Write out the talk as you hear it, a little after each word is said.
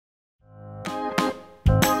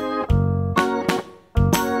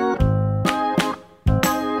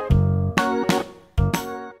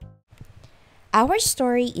Our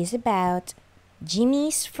story is about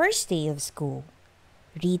Jimmy's first day of school,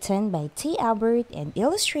 written by T. Albert and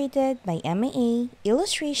illustrated by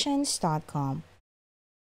MAillustrations.com.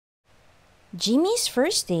 Jimmy's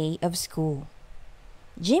first day of school.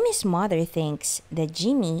 Jimmy's mother thinks that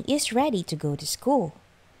Jimmy is ready to go to school,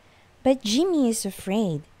 but Jimmy is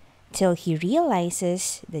afraid till he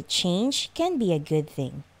realizes that change can be a good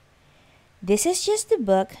thing. This is just a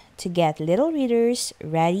book to get little readers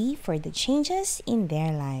ready for the changes in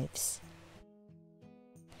their lives.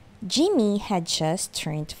 Jimmy had just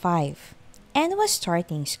turned 5 and was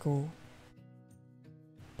starting school.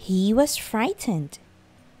 He was frightened.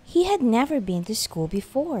 He had never been to school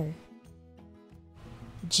before.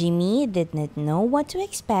 Jimmy did not know what to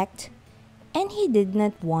expect, and he did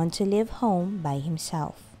not want to leave home by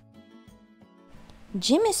himself.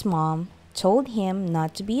 Jimmy's mom told him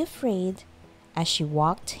not to be afraid as she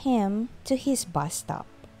walked him to his bus stop.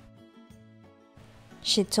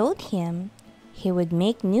 She told him he would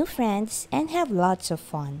make new friends and have lots of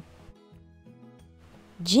fun.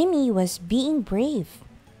 Jimmy was being brave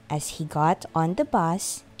as he got on the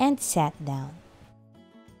bus and sat down.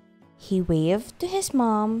 He waved to his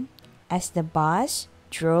mom as the bus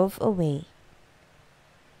drove away.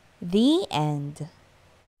 The end.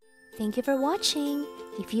 Thank you for watching.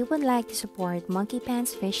 If you would like to support Monkey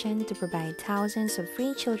Pants' vision to provide thousands of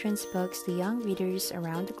free children's books to young readers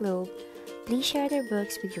around the globe, please share their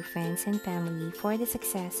books with your friends and family for the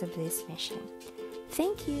success of this mission.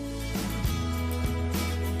 Thank you!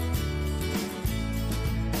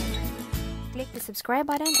 Click the subscribe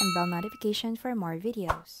button and bell notification for more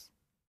videos.